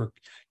done for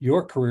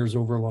your careers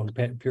over a long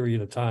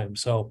period of time.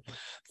 So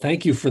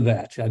thank you for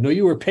that. I know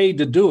you were paid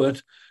to do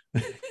it,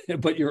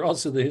 but you're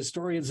also the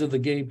historians of the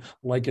game,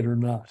 like it or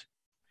not.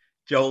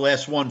 Joe,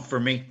 last one for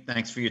me.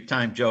 Thanks for your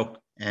time, Joe,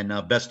 and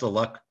best of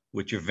luck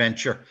with your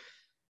venture.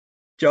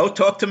 Joe,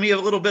 talk to me a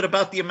little bit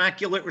about the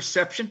Immaculate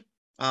Reception.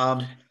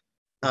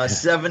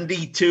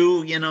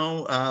 72,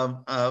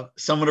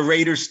 some of the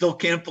Raiders still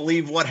can't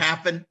believe what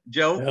happened,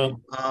 Joe.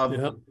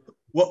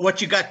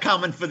 What you got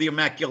coming for the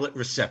Immaculate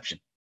Reception?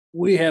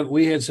 We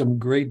had some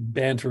great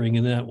bantering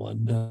in that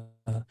one.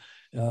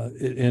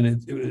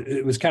 And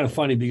it was kind of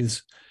funny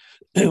because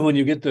when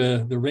you get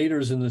the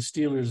Raiders and the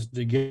Steelers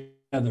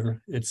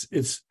together,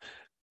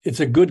 it's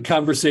a good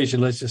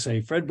conversation. Let's just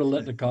say Fred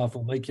Biletnikoff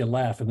will make you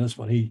laugh in this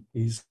one.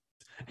 He's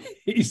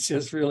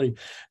just really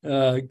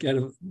kind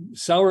of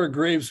sour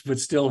grapes, but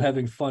still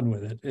having fun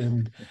with it.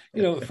 And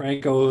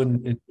Franco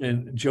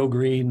and Joe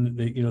Green,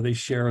 they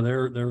share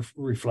their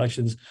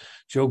reflections.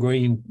 Joe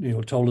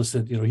Green, told us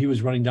that he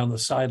was running down the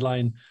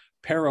sideline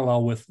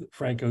parallel with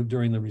Franco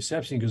during the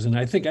reception. He goes, and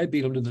I think I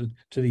beat him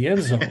to the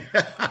end zone.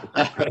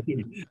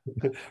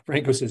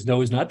 Franco says,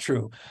 no, it's not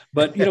true.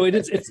 But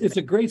it's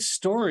a great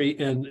story.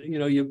 And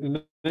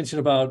you mentioned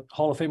about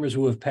Hall of Famers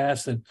who have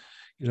passed that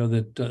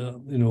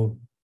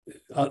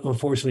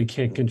unfortunately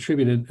can't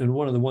contribute. And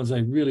one of the ones I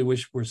really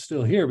wish were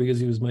still here, because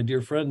he was my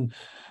dear friend,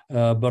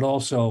 but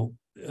also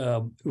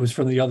it was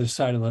from the other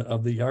side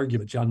of the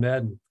argument, John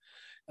Madden.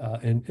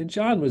 And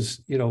John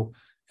was,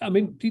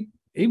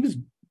 he was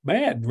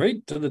mad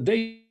right to the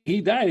day he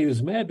died. He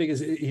was mad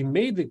because he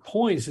made the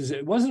point. Says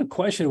it wasn't a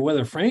question of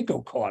whether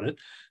Franco caught it.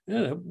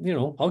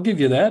 I'll give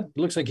you that. It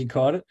looks like he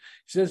caught it.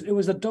 He says it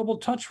was a double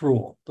touch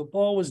rule. The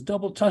ball was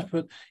double touch,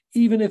 but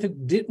even if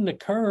it didn't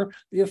occur,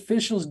 the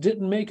officials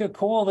didn't make a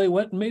call. They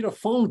went and made a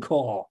phone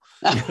call.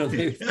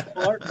 They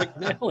Art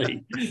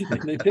McNally.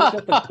 They picked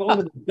up the phone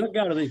in the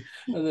dugout of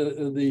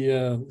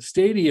the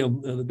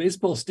stadium, the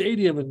baseball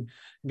stadium, and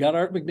got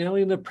Art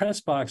McNally in the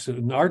press box.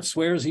 And Art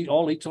swears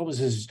all he told us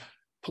is,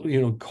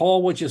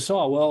 call what you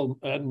saw. Well,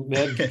 and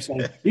Madden keeps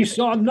saying, he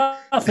saw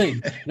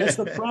nothing. That's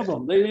the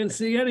problem. They didn't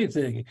see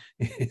anything.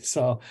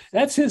 So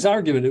that's his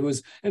argument. It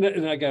was, and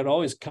I got to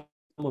always calm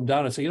him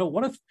down and say,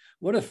 what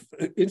if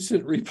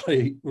instant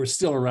replay were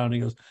still around?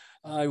 He goes,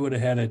 I would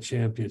have had a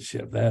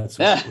championship. That's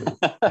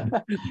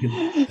what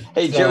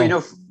Hey,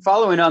 Joe,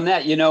 following on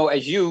that,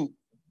 as you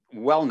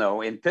well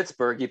know, in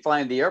Pittsburgh, you fly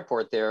in the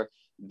airport there,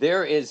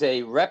 there is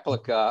a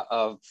replica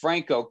of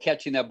Franco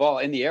catching that ball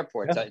in the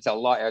airport. It's a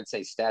lot, I'd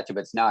say statue, but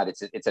it's not.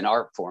 It's an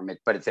art form,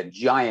 but it's a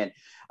giant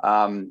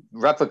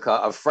replica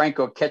of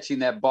Franco catching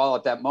that ball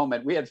at that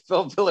moment. We had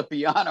Phil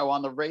Villapiano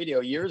on the radio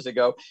years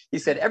ago. He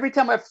said, every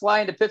time I fly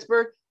into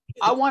Pittsburgh,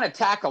 I want to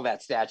tackle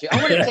that statue. I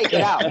want to take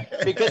it out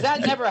because that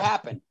never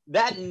happened.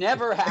 That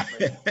never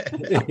happened.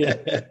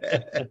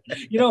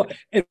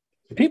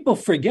 People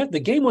forget the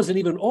game wasn't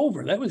even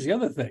over. That was the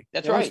other thing.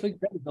 That's right.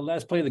 That was the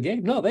last play of the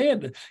game. No, they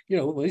had to,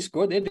 when they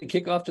scored, they had to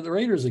kick off to the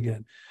Raiders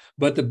again.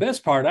 But the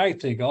best part, I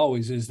think,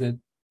 always is that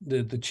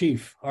the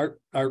chief, Art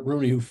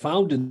Rooney, who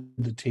founded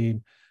the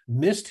team,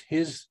 missed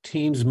his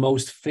team's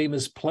most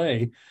famous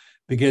play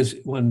because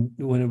when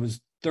it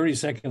was 30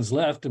 seconds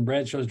left and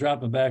Bradshaw's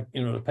dropping back,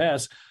 to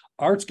pass,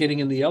 Art's getting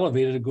in the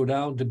elevator to go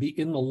down to be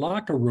in the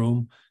locker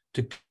room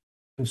to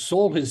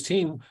console his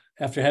team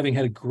after having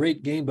had a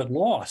great game but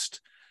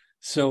lost.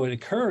 So it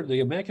occurred, the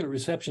Immaculate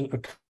Reception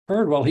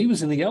occurred while he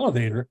was in the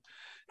elevator,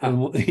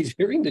 and he's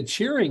hearing the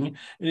cheering,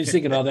 and he's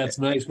thinking, oh, that's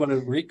nice. What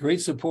a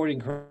great supporting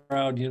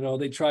crowd.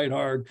 They tried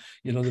hard.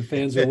 The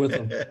fans are with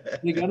him.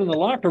 He got in the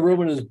locker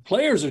room, and his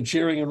players are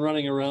cheering and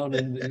running around,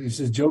 and he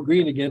says, Joe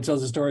Green again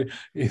tells the story.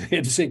 He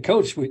had to say,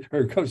 Coach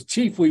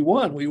Chief, we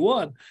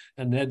won,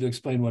 and they had to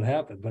explain what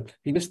happened. But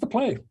he missed the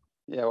play.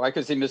 Yeah, well, I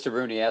could see Mr.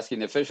 Rooney asking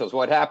the officials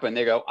what happened.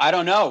 They go, I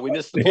don't know. We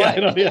missed the play. I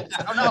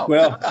don't know.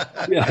 Well,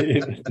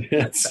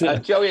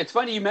 Joey, it's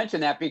funny you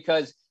mentioned that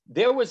because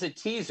there was a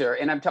teaser,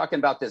 and I'm talking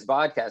about this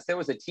VODcast. There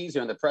was a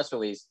teaser in the press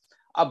release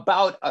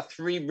about a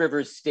Three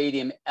Rivers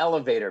Stadium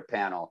elevator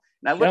panel.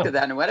 And I looked at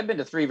that, and I've been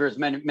to Three Rivers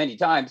many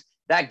times.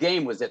 That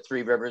game was at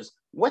Three Rivers.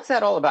 What's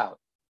that all about?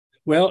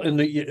 Well, in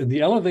the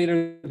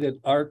elevator that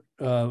Art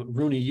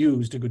Rooney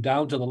used to go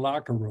down to the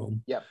locker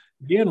room. Yep.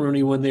 Dan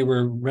Rooney, when they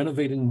were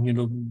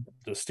renovating,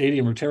 the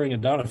stadium or tearing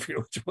it down, I forget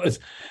which it was,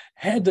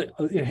 had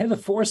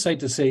the foresight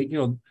to say,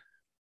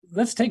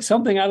 let's take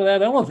something out of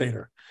that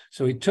elevator.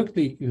 So he took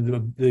the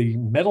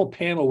metal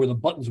panel where the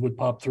buttons would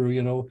pop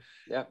through.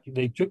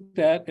 They took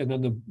that, and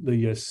then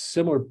the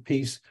similar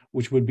piece,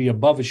 which would be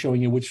above it,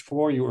 showing you which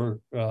floor you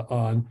were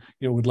on,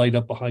 would light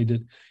up behind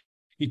it.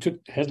 He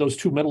had those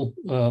two metal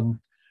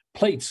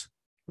plates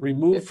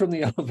removed from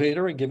the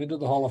elevator and given to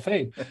the Hall of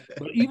Fame.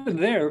 But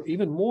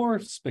even more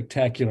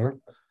spectacular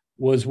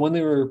was when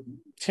they were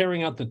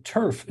tearing out the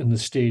turf in the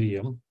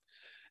stadium,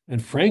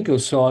 and Franco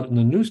saw it in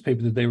the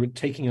newspaper that they were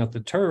taking out the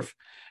turf,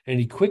 and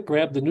he quick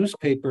grabbed the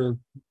newspaper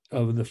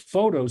of the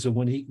photos of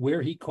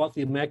where he caught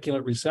the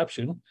Immaculate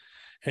Reception,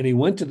 and he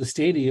went to the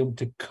stadium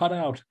to cut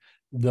out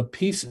the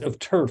piece of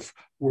turf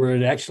where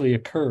it actually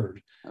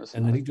occurred.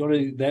 And then he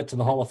donated that to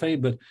the Hall of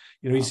Fame. But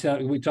he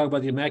said, we talk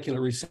about the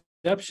Immaculate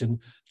Reception,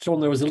 so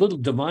there was a little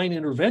divine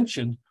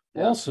intervention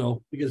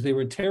also, because they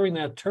were tearing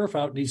that turf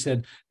out, and he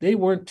said they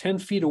weren't 10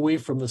 feet away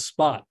from the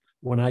spot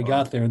when I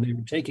got there, and they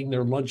were taking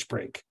their lunch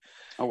break.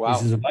 Oh wow!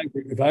 He says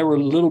if I were a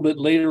little bit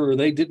later or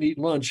they didn't eat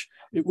lunch,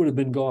 it would have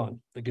been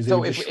gone because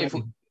so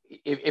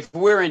if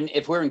we're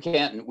in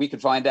Canton, we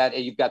could find that.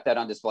 You've got that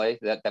on display.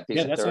 That piece.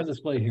 Yeah, of that's turf. on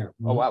display here.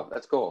 Oh wow,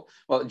 that's cool.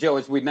 Well, Joe,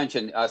 as we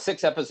mentioned,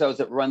 6 episodes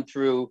that run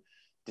through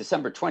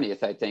December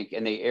 20th, I think,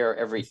 and they air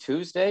every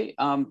Tuesday.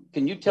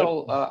 Can you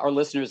tell our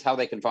listeners how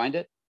they can find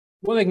it?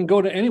 Well, they can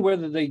go to anywhere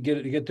that they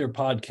get their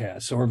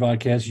podcasts or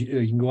VODcasts.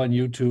 You can go on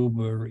YouTube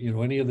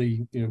or any of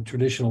the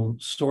traditional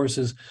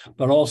sources,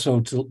 but also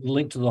to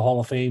link to the Hall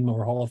of Fame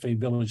or Hall of Fame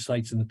Village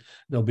sites, and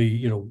there'll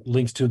be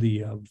links to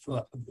the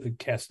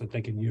cast that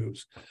they can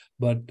use.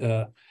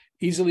 But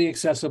easily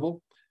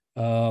accessible.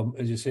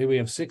 As you say, we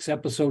have 6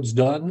 episodes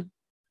done.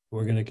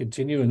 We're going to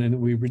continue, and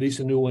then we release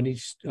a new one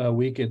each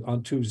week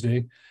on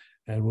Tuesday,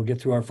 and we'll get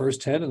through our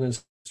first 10 and then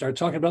start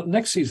talking about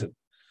next season.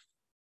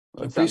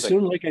 Well, pretty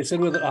soon, like I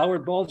said, with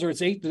Howard Balzer,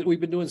 it's 8 that we've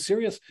been doing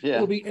serious. Yeah.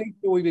 It'll be 8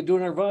 that we've been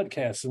doing our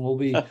VODcasts, and we'll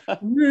be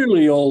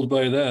really old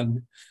by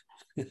then.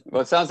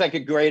 Well, it sounds like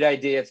a great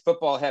idea. It's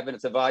football heaven.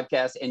 It's a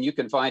VODcast, and you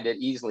can find it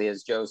easily,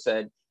 as Joe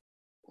said,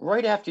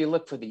 right after you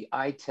look for the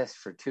eye test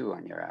for 2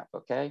 on your app.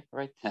 Okay,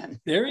 right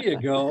then. There you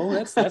go.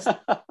 That's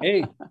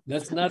hey,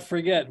 let's not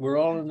forget, we're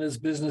all in this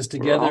business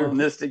together. We're all in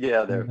this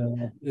together.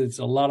 It's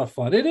a lot of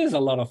fun. It is a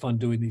lot of fun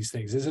doing these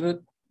things, isn't it?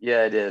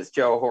 Yeah, it is.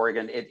 Joe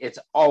Horrigan, it's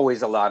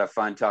always a lot of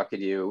fun talking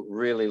to you.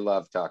 Really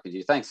love talking to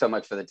you. Thanks so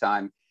much for the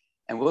time.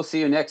 And we'll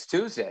see you next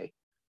Tuesday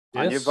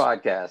on your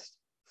VODcast,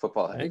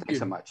 Football Head. Thanks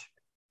so much.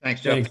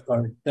 Thanks, Joe.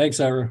 Thanks,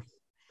 Ira.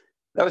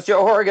 That was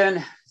Joe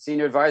Horrigan,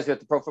 Senior Advisor at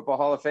the Pro Football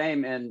Hall of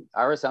Fame. And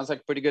Ira, sounds like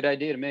a pretty good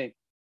idea to me.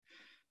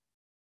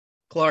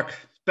 Clark,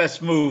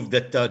 best move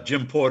that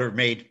Jim Porter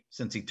made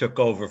since he took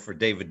over for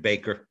David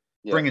Baker,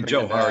 bringing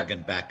Joe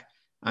Horrigan back.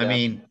 I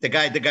mean, the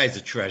guy's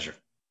a treasure.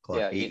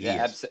 Clark.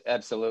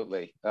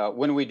 Absolutely.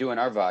 When are we doing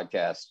our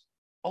VODcast?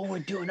 Oh, we're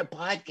doing a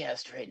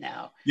podcast right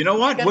now. You know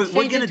what?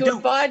 We're going to do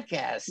a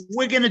podcast.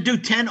 We're going to do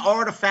 10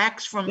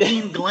 artifacts from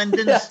Ian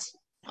Glendon's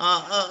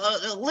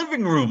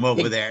living room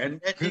over there,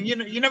 and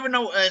you never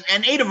know.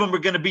 And 8 of them are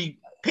going to be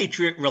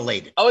Patriot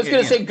related. I was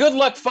going to say, good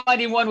luck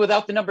finding one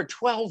without the number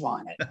 12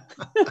 on it.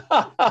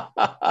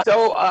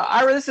 So,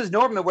 Ira, this is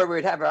normally where we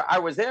would have I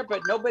was there,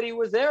 but nobody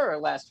was there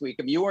last week.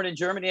 I mean, you weren't in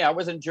Germany. I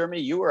was in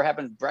Germany. You were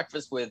having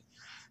breakfast with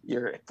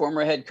your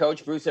former head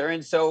coach, Bruce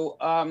Arians. So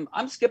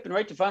I'm skipping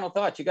right to final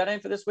thoughts. You got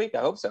any for this week?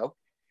 I hope so.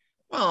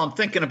 Well, I'm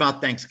thinking about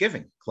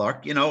Thanksgiving,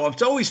 Clark. You know,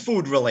 it's always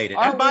food related.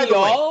 Aren't by we the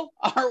all?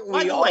 way, Aren't by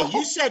we the all? way,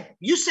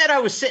 you said I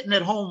was sitting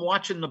at home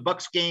watching the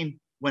Bucks game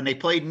when they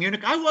played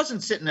Munich. I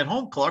wasn't sitting at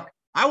home, Clark.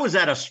 I was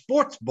at a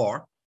sports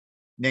bar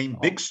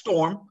named Big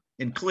Storm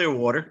in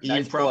Clearwater. Nice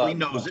Ian probably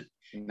plug. knows it.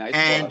 Nice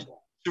And plug.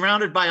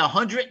 surrounded by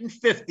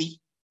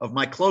 150 of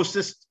my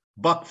closest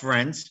Buck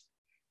friends.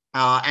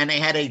 And they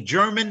had a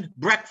German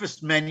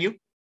breakfast menu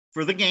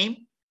for the game.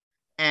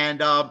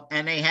 And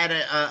they had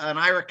an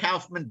Ira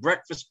Kaufman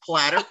breakfast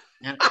platter.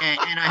 And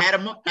I had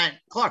them. And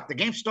Clark, the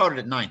game started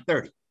at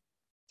 9:30.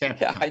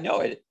 Yeah, I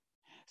know it.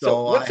 So,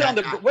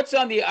 So, what's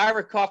on the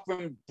Ira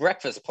Kaufman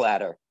breakfast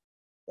platter?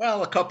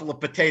 Well, a couple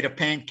of potato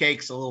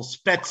pancakes, a little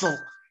Spetzel,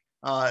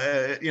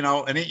 you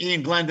know, and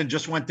Ian Glendon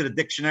just went to the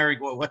dictionary.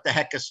 Well, what the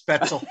heck is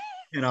Spetzel?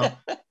 You know,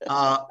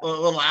 a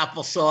little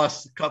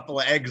applesauce, a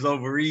couple of eggs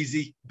over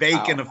easy,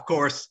 bacon, of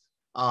course.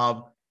 And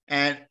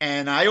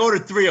I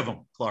ordered 3 of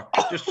them, Clark.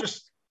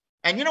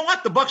 And you know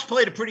what? The Bucks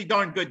played a pretty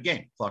darn good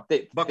game, Clark.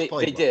 They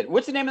did.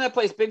 What's the name of that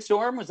place? Big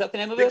Storm? Was that the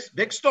name of it?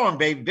 Big Storm,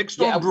 baby. Big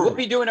Storm. Yeah, Brewery. we'll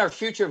be doing our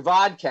future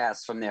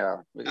VODcast from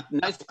there.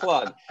 Nice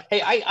plug.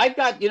 Hey, I've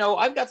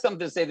got something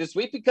to say this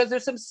week because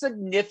there's some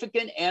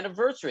significant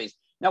anniversaries.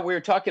 Now, we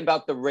were talking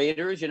about the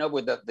Raiders, you know,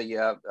 with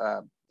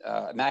the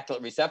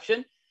Immaculate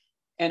Reception.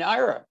 And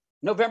Ira,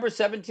 November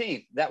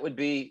 17th, that would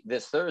be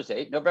this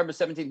Thursday, November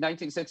 17th,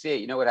 1968.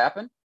 You know what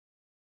happened?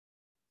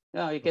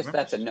 No, I guess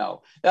that's a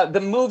no. The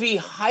movie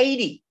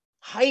Heidi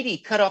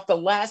cut off the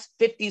last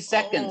 50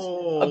 seconds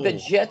of the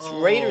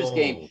Jets-Raiders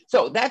game.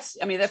 So that's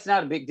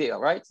not a big deal,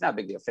 right? It's not a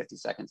big deal, 50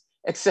 seconds,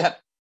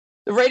 except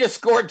the Raiders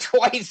scored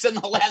twice in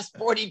the last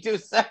 42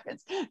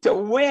 seconds to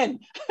win.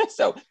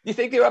 So you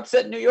think they were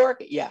upset in New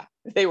York? Yeah,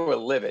 they were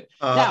livid.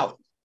 Now,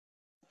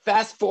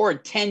 fast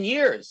forward 10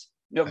 years,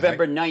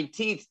 November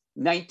 19th,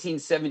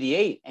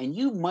 1978, and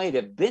you might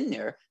have been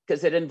there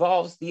because it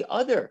involves the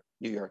other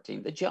New York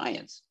team, the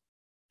Giants,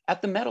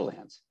 at the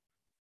Meadowlands.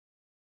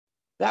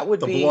 That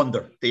would be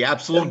blunder, the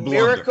absolute the blunder.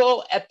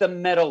 Miracle at the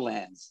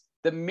Meadowlands.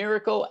 The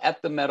Miracle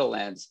at the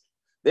Meadowlands.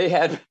 They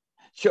had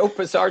Joe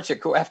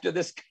Pisarcik, who after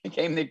this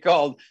game they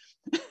called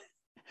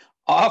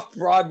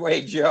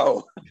Off-Broadway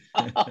Joe.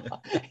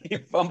 He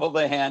fumbled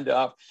the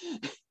handoff.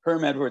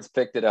 Herm Edwards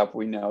picked it up,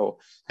 we know.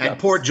 And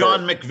poor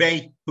John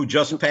McVay, who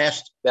just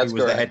passed, he was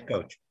the head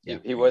coach. Yeah.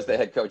 He was the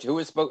head coach. Who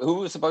was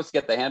supposed to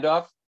get the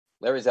handoff?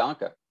 Larry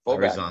Zonka.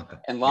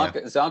 Fullback. And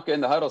Zonka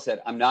in the huddle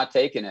said, I'm not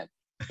taking it.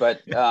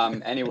 But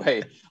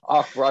anyway,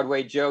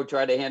 Off-Broadway Joe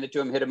tried to hand it to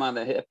him, hit him on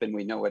the hip, and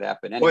we know what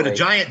happened. Anyway, boy,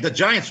 the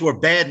Giants were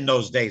bad in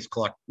those days,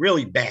 Clark.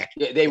 Really bad.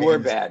 Yeah, they were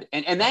bad.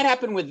 And that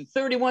happened with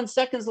 31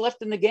 seconds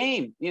left in the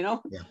game, you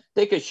know? Yeah.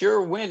 Take a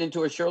sure win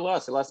into a sure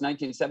loss. They lost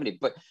 1970.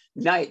 But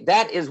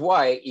that is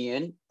why,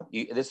 Ian,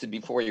 this is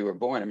before you were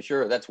born, I'm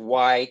sure. That's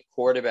why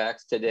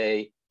quarterbacks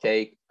today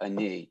take a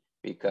knee,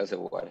 because of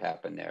what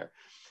happened there.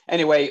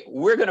 Anyway,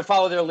 we're going to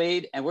follow their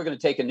lead, and we're going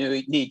to take a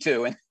knee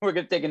too. And we're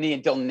going to take a knee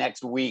until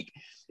next week.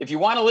 If you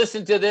want to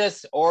listen to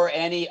this or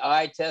any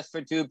I Test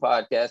for Two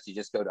podcast, you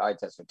just go to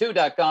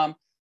itestfor2.com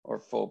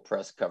or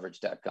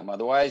fullpresscoverage.com.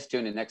 Otherwise,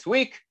 tune in next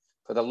week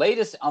for the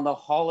latest on the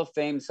Hall of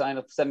Fame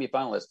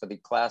semifinalists for the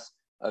class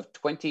of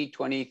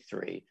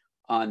 2023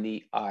 on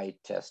the I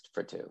Test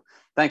for Two.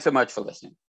 Thanks so much for listening.